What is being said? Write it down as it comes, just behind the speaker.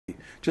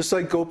Just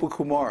like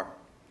Gopakumar.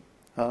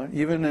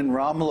 Even in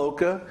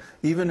Ramloka,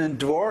 even in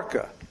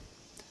Dwarka,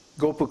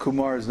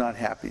 Gopakumar is not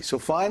happy. So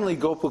finally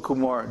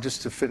Gopakumar,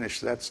 just to finish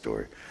that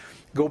story,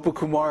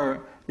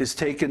 Gopakumar is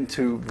taken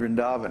to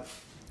Vrindavan.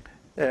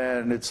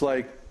 And it's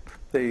like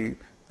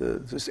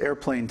this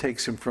airplane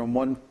takes him from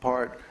one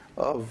part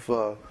of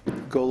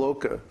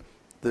Goloka,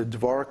 the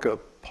Dwarka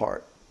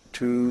part,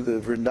 to the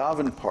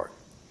Vrindavan part.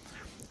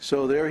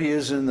 So there he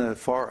is in the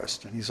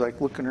forest, and he's like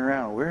looking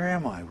around, where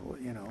am I,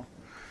 you know?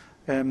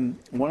 And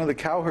one of the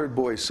cowherd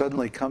boys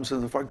suddenly comes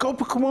into the forest,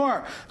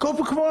 Gopakumar,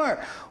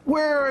 Gopakumar,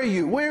 where are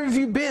you? Where have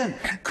you been?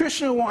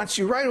 Krishna wants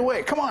you right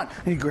away, come on.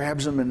 And he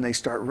grabs him and they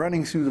start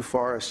running through the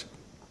forest.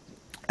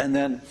 And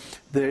then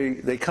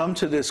they come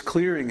to this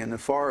clearing in the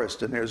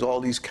forest, and there's all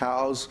these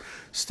cows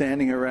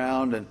standing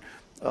around, and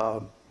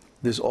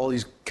there's all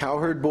these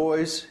cowherd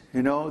boys,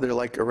 you know, they're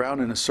like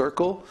around in a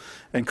circle,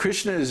 and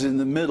Krishna is in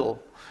the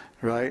middle,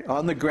 right,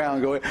 on the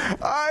ground going,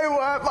 I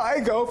want my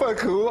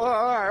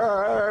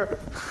Gopakumar.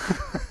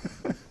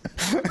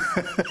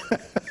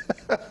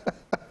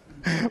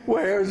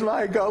 Where's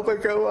my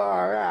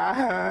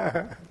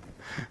Gopakumar?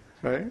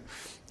 Right?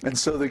 And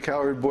so the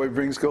cowherd boy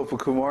brings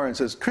Gopakumar and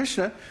says,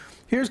 Krishna,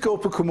 here's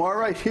Gopakumar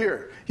right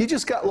here. He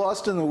just got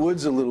lost in the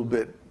woods a little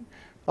bit.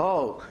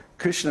 Oh,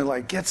 Krishna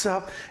like gets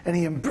up and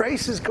he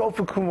embraces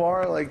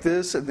Gopakumar like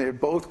this, and they're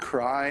both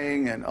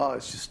crying, and oh,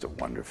 it's just a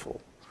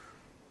wonderful,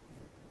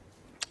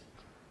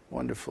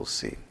 wonderful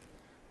scene.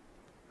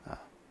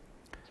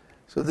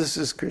 So this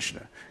is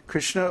Krishna.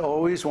 Krishna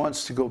always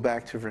wants to go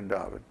back to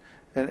Vrindavan.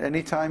 And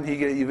anytime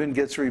he even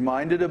gets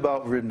reminded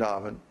about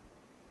Vrindavan,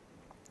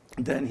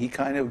 then he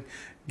kind of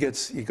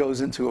he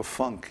goes into a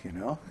funk, you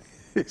know?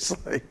 It's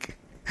like,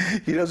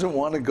 he doesn't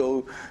want to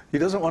go, he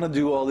doesn't want to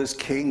do all this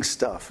king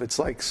stuff. It's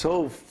like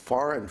so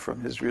foreign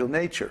from his real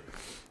nature.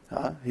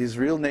 His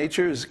real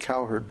nature is a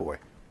cowherd boy.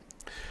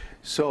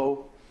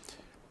 So,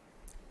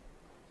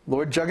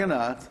 Lord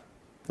Jagannath,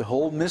 the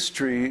whole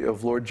mystery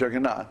of Lord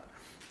Jagannath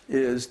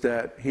is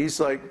that he's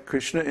like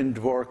Krishna in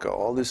Dwarka,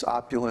 all this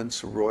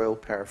opulence, royal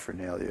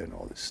paraphernalia, and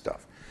all this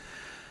stuff.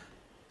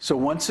 So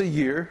once a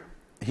year,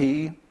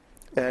 he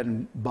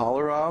and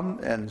Balaram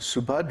and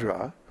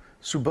Subhadra,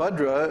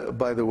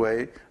 by the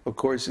way, of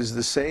course, is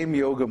the same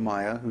Yoga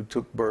Maya who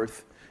took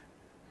birth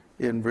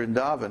in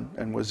Vrindavan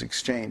and was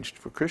exchanged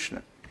for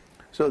Krishna.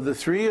 So the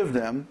three of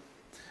them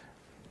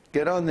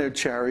get on their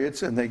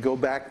chariots and they go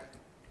back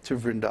to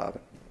Vrindavan.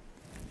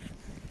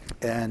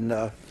 And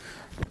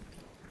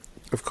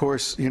of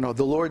course, you know,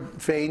 the Lord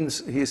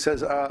feigns, he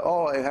says,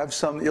 oh, I have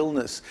some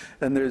illness,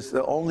 and there's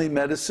the only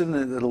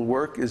medicine that'll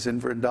work is in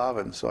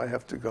Vrindavan, so I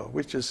have to go,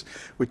 which is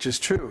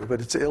true,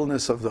 but it's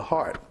illness of the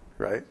heart,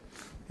 right?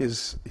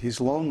 He's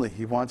lonely.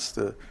 He wants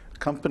the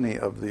company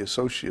of the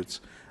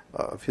associates,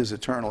 of his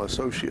eternal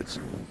associates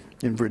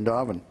in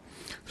Vrindavan.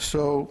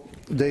 So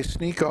they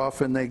sneak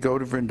off and they go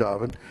to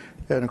Vrindavan.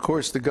 And of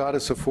course, the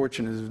goddess of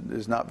fortune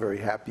is not very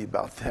happy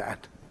about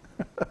that.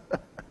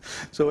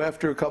 So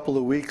after a couple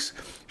of weeks,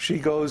 she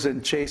goes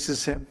and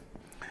chases him.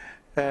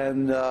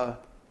 And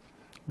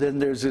then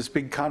there's this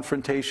big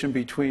confrontation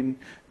between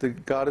the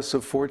goddess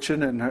of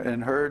fortune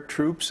and her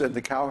troops and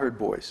the cowherd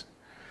boys.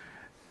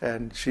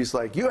 And she's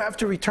like, you have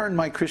to return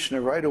my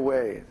Krishna right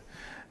away.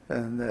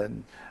 And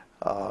then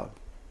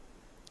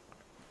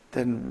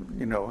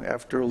you know,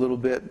 after a little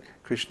bit,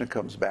 Krishna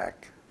comes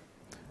back.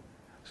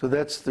 So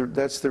that's the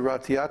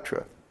Rath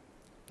Yatra.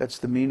 That's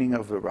the meaning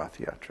of the Rath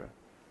Yatra.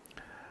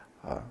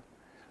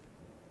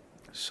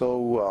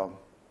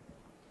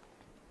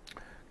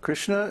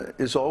 Krishna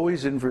is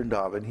always in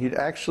Vrindavan. He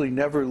actually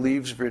never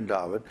leaves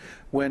Vrindavan.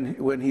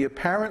 When he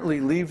apparently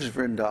leaves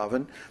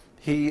Vrindavan,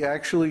 he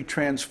actually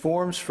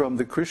transforms from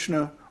the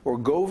Krishna or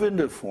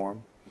Govinda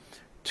form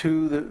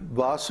to the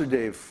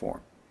Vasudeva form.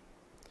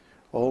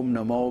 Om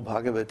Namo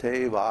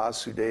Bhagavate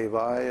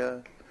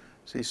Vasudevaya.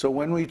 See, so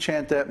when we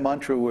chant that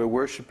mantra, we're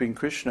worshiping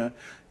Krishna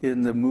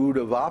in the mood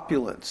of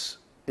opulence,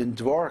 in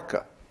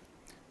Dwarka.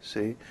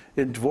 See,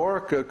 in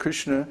Dwarka,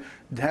 Krishna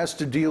has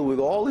to deal with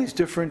all these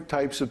different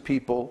types of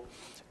people,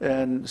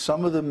 and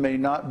some of them may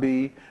not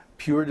be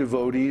pure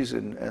devotees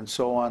and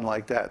so on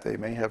like that. They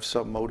may have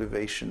some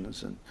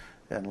motivations and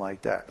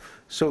like that.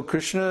 So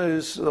Krishna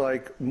is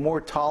like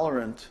more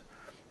tolerant,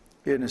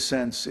 in a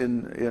sense,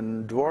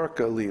 in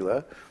Dwarka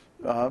Leela,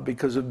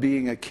 because of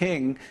being a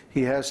king,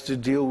 he has to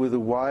deal with a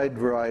wide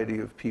variety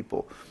of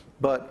people.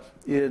 But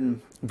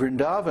in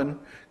Vrindavan,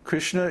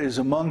 Krishna is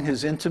among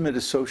his intimate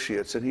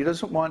associates, and he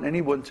doesn't want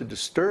anyone to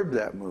disturb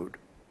that mood.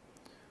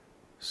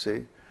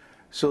 See?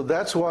 So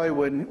that's why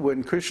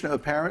when Krishna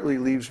apparently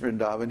leaves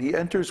Vrindavan, he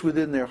enters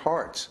within their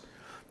hearts,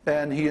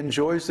 and he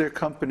enjoys their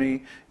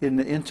company in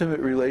the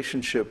intimate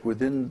relationship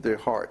within their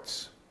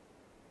hearts.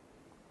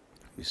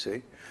 You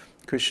see?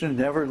 Krishna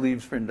never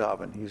leaves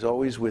Vrindavan. He's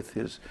always with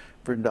his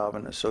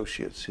Vrindavan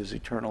associates, his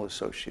eternal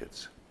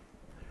associates.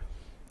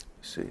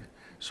 See?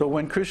 So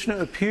when Krishna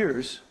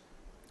appears,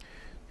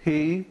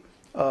 he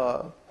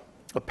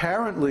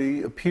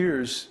apparently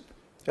appears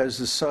as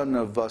the son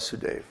of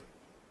Vasudeva.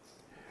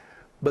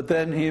 But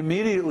then he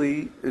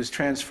immediately is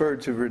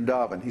transferred to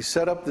Vrindavan. He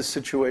set up the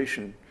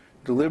situation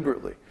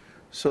deliberately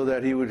so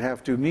that he would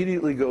have to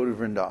immediately go to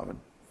Vrindavan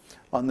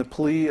on the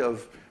plea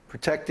of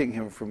protecting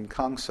him from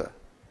Kamsa.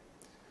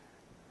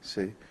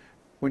 See,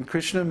 when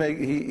Krishna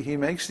he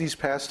makes these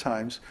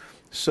pastimes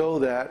so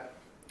that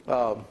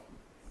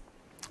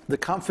the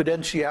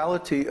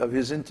confidentiality of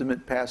his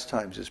intimate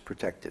pastimes is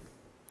protected.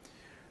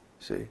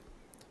 See,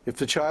 if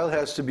the child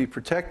has to be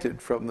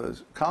protected from the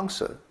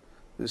Kamsa,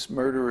 this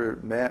murderer,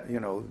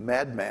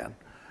 madman,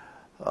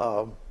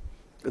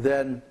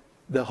 then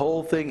the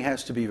whole thing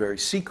has to be very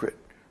secret.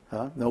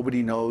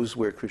 Nobody knows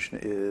where Krishna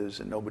is,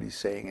 and nobody's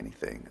saying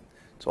anything.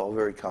 It's all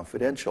very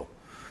confidential.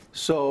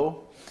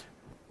 So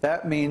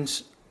that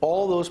means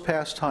all those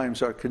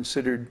pastimes are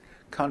considered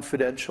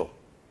confidential.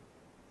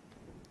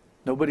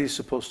 Nobody's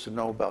supposed to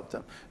know about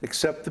them,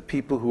 except the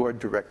people who are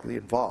directly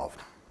involved.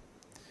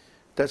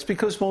 That's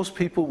because most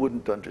people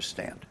wouldn't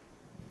understand.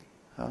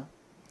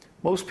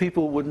 Most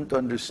people wouldn't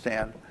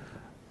understand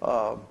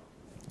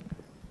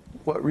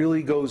what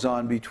really goes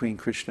on between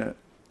Krishna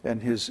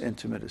and his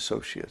intimate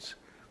associates.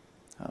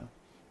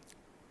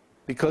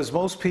 Because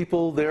most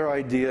people, their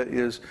idea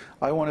is,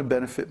 I want to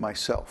benefit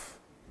myself.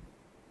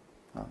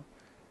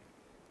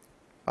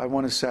 I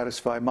want to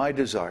satisfy my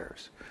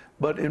desires.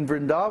 But in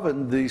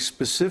Vrindavan, the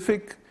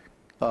specific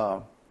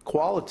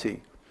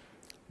quality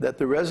that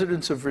the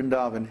residents of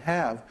Vrindavan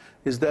have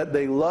is that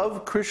they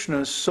love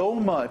Krishna so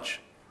much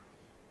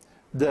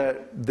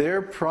that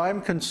their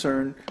prime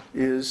concern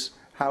is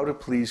how to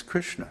please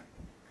Krishna.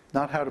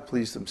 Not how to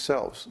please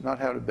themselves, not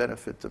how to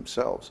benefit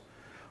themselves,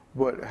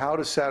 but how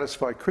to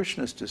satisfy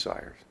Krishna's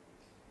desires.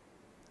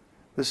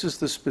 This is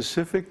the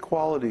specific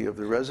quality of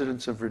the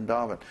residents of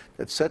Vrindavan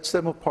that sets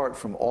them apart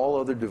from all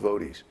other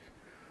devotees.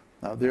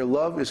 Now, their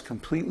love is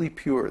completely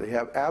pure. They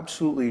have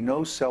absolutely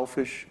no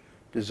selfish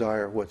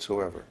desire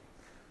whatsoever.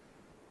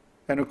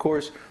 And of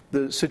course,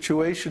 the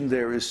situation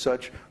there is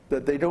such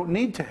that they don't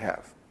need to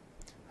have,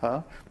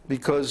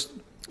 because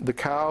the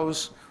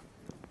cows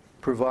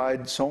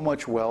provide so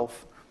much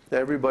wealth that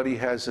everybody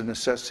has the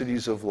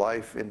necessities of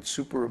life in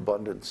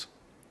superabundance.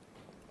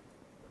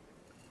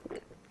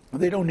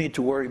 They don't need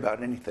to worry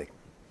about anything.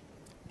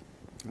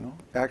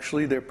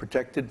 Actually, they're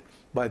protected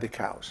by the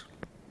cows.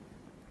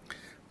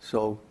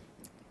 So,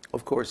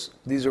 of course,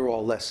 these are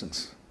all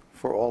lessons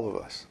for all of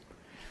us.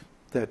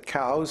 That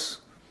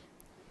cows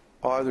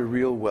are the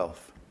real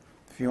wealth.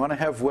 If you want to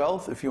have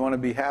wealth, if you want to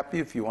be happy,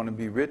 if you want to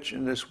be rich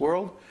in this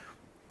world,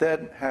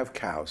 then have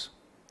cows.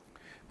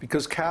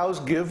 Because cows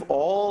give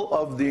all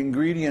of the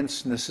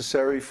ingredients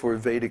necessary for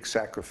Vedic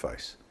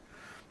sacrifice.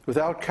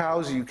 Without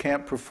cows, you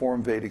can't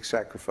perform Vedic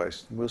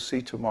sacrifice. We'll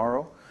see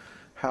tomorrow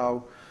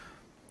how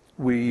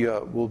we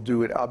will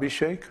do it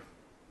Abhishek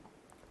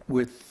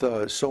with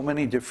so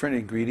many different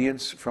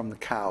ingredients from the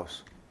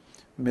cows.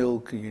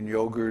 Milk and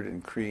yogurt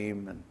and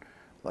cream and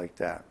like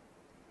that.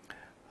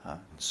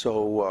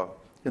 So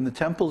in the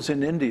temples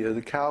in India,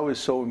 the cow is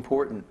so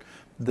important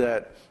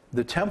that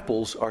the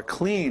temples are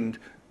cleaned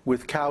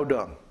with cow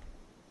dung.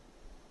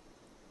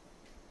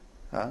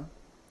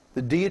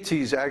 The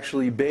deities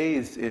actually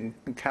bathed in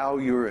cow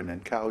urine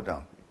and cow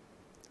dung.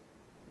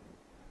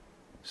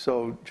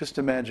 So just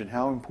imagine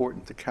how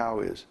important the cow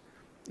is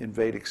in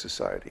Vedic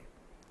society.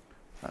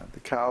 The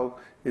cow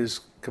is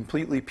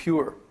completely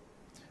pure,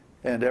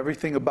 and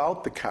everything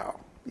about the cow,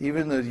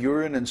 even the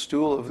urine and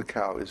stool of the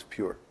cow, is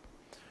pure.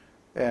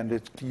 And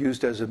it's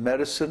used as a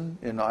medicine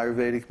in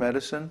Ayurvedic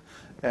medicine,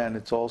 and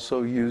it's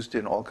also used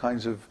in all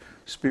kinds of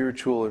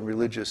spiritual and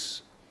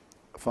religious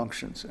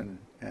functions.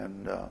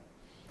 And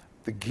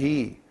the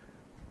ghee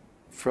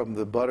from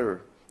the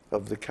butter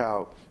of the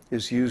cow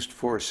is used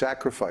for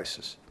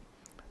sacrifices.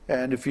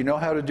 And if you know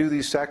how to do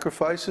these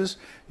sacrifices,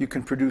 you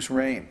can produce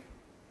rain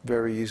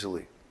very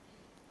easily.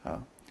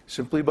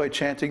 Simply by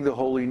chanting the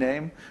holy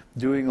name,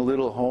 doing a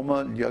little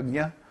homa,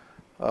 yajna,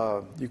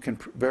 you can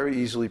very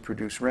easily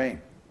produce rain.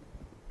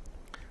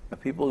 Now,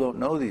 people don't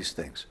know these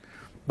things.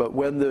 But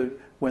when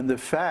the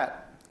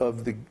fat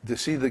of the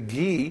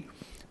ghee,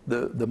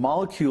 the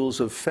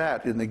molecules of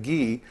fat in the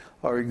ghee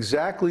are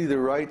exactly the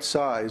right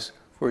size,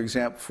 for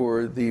example,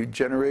 for the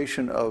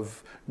generation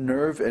of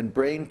nerve and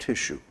brain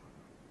tissue.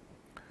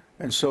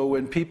 And so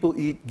when people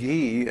eat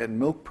ghee and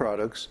milk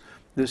products,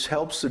 this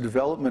helps the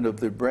development of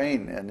their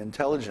brain and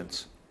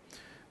intelligence.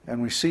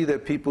 And we see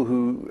that people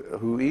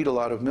who eat a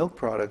lot of milk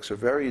products are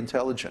very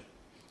intelligent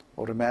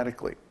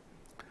automatically.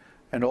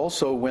 And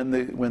also when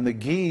the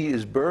ghee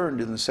is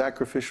burned in the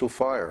sacrificial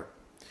fire,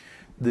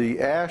 the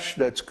ash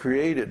that's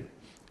created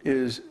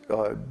is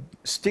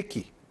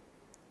sticky.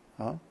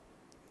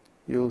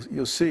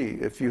 You'll see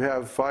if you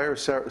have fire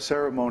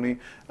ceremony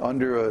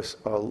under a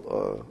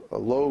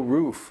low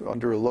roof,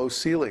 under a low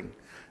ceiling,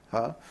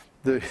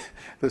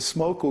 the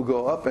smoke will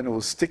go up and it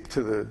will stick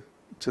to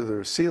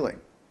the ceiling.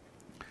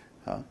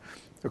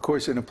 Of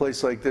course, in a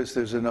place like this,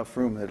 there's enough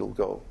room that it'll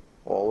go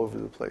all over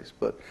the place.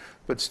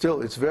 But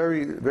still, it's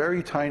very,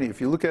 very tiny.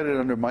 If you look at it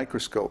under a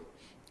microscope,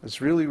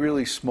 it's really,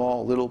 really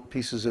small little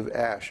pieces of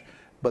ash,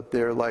 but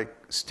they're like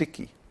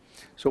sticky.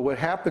 So what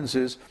happens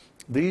is,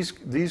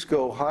 These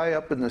go high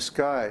up in the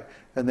sky,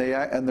 and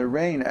the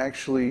rain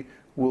actually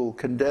will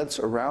condense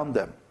around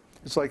them.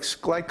 It's like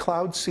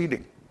cloud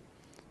seeding,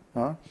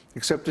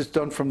 except it's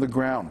done from the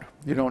ground.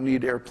 You don't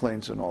need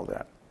airplanes and all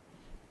that.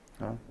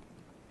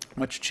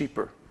 Much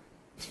cheaper.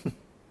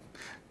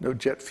 No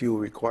jet fuel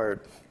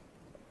required.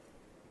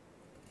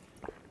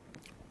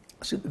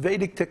 See, the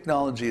Vedic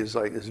technology is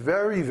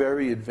very,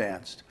 very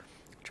advanced.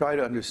 Try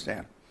to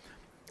understand.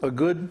 A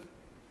good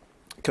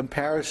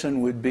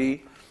comparison would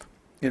be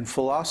in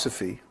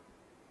philosophy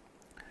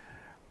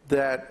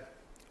that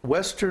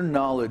Western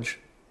knowledge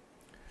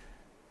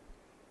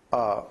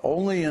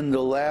only in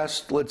the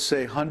last, let's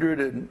say,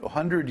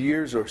 100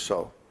 years or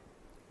so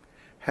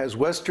has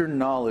Western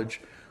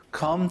knowledge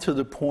come to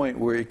the point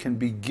where it can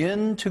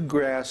begin to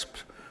grasp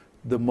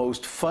the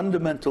most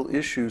fundamental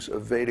issues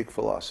of Vedic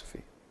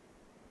philosophy.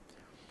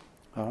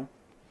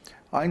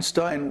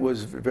 Einstein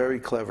was very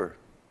clever.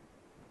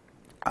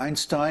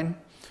 Einstein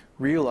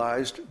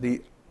realized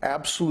the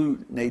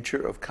absolute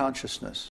nature of consciousness.